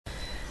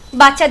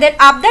বাচ্চাদের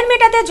আবদার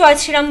মেটাতে জয়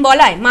শ্রীরাম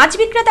বলায় মাছ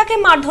বিক্রেতাকে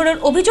মারধরের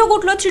অভিযোগ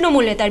উঠল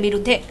তৃণমূল নেতার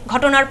বিরুদ্ধে।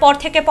 ঘটনার পর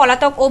থেকে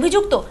পলাতক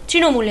অভিযুক্ত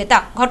তৃণমূল নেতা।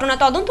 ঘটনা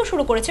তদন্ত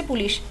শুরু করেছে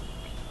পুলিশ।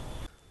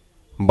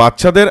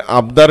 বাচ্চাদের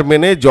আবদার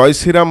মেনে জয়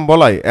শ্রীরাম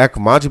বলায় এক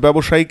মাছ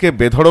ব্যবসায়ীকে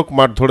বেধড়ক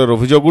মারধরের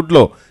অভিযোগ উঠল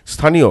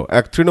স্থানীয়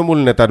এক তৃণমূল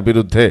নেতার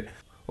বিরুদ্ধে।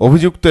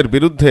 অভিযুক্তের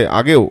বিরুদ্ধে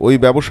আগেও ওই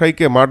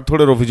ব্যবসায়ীকে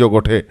মারধরের অভিযোগ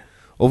ওঠে।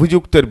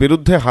 অভিযুক্তের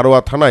বিরুদ্ধে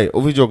হাড়োয়া থানায়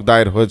অভিযোগ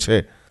দায়ের হয়েছে।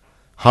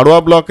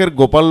 হাড়োয়া ব্লকের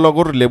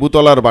গোপালনগর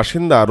লেবুতলার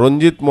বাসিন্দা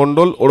রঞ্জিত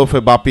মণ্ডল ওরফে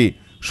বাপি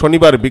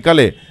শনিবার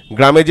বিকালে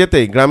গ্রামে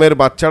যেতেই গ্রামের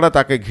বাচ্চারা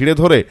তাকে ঘিরে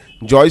ধরে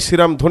জয়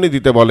শ্রীরাম ধ্বনি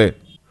দিতে বলে।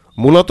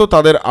 মূলত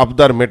তাদের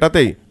আবদার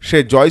মেটাতেই সে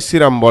জয়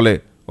শ্রীরাম বলে।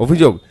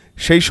 অভিযোগ,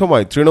 সেই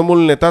সময় তৃণমূল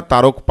নেতা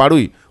তারক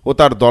পাড়ুই ও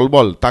তার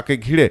দলবল তাকে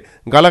ঘিরে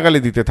গালাগালি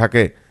দিতে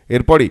থাকে।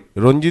 এরপরই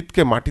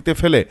রঞ্জিতকে মাটিতে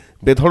ফেলে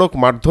বেধড়ক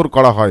মারধর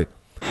করা হয়।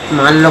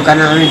 মানলো কেন?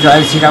 আমি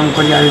জয় শ্রীরাম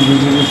করি, আমি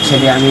বিজেপির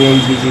ছেলে, আমি এই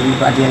বিজেপি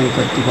পার্টি আমি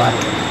করতে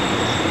পারবো।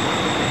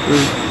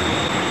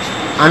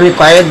 আমি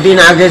কয়েকদিন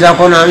আগে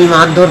যখন আমি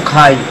মারধর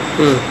খাই,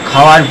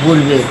 খাওয়ার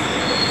পূর্বে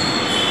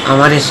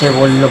আমারে সে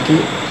বলল কি,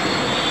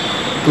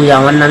 তুই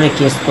আমার নামে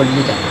কেস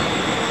করলি কেন?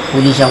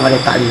 পুলিশ আমারে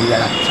তাড়িয়ে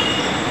বেড়াচ্ছে,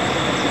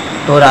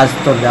 তোর আজ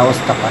তোর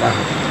ব্যবস্থা করা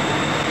হবে।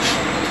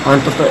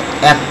 অন্তত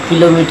 1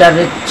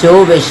 কিলোমিটারের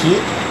চেয়েও বেশি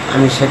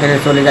আমি সেখানে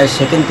চলে যাই,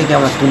 সেখান থেকে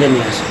আমার তুলে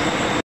নিয়ে আসে।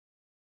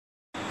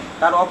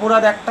 তার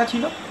অপরাধ একটা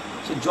ছিল,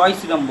 সে জয়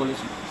শ্রীরাম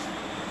বলেছিল।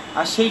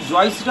 আর সেই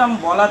জয় শ্রীরাম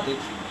বলাতে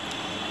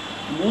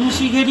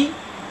মুন্সিঘেরি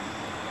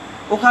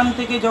ওখান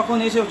থেকে যখন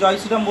এসে জয়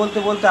শ্রীরাম বলতে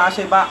বলতে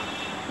আসে, বা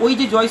ওই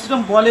যে জয়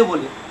শ্রীরাম বলে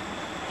বলে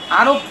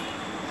আরও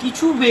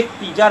কিছু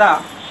ব্যক্তি যারা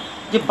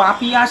যে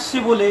বাপি আসছে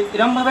বলে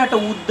এরমভাবে একটা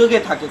উদ্যোগে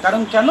থাকে।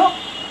 কারণ কেন?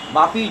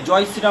 বাপি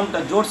জয় শ্রীরামটা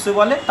জোরসে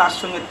বলে, তার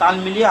সঙ্গে তাল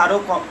মিলিয়ে আরও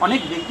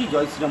অনেক ব্যক্তি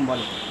জয় শ্রীরাম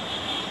বলে।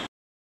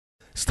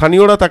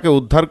 স্থানীয়রা তাকে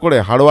উদ্ধার করে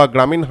হাড়োয়া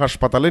গ্রামীণ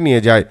হাসপাতালে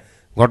নিয়ে যায়।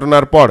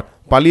 ঘটনার পর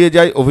পালিয়ে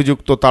যায়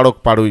অভিযুক্ত তারক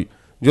পাড়ুই।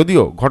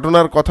 যদিও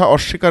ঘটনার কথা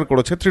অস্বীকার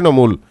করেছে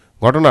তৃণমূল।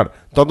 ঘটনার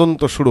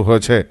তদন্ত শুরু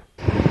হয়েছে।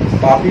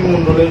 বাপি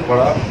মণ্ডলের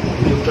করা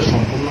অভিযোগটা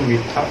সম্পূর্ণ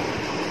মিথ্যা।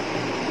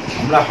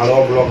 আমরা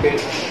হাড়োয়া ব্লকে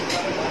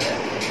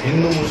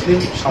হিন্দু মুসলিম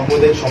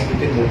সাম্প্রদায়িক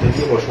সম্প্রীতির মধ্যে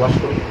দিয়ে বসবাস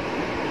করি।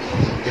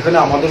 এখানে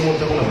আমাদের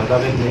মধ্যে কোনো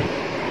ভেদাভেদ নেই।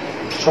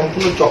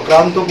 সম্পূর্ণ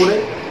চক্রান্ত করে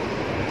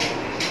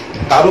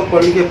তারক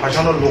পাড়ুইকে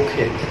ফাঁসানোর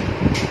লক্ষ্যে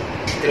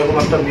এরকম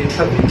একটা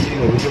মিথ্যা ভিত্তিহীন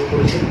অভিযোগ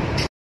করেছে।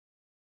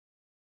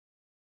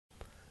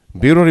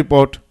 Bureau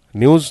report,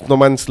 news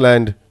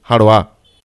no man's land, Haroa.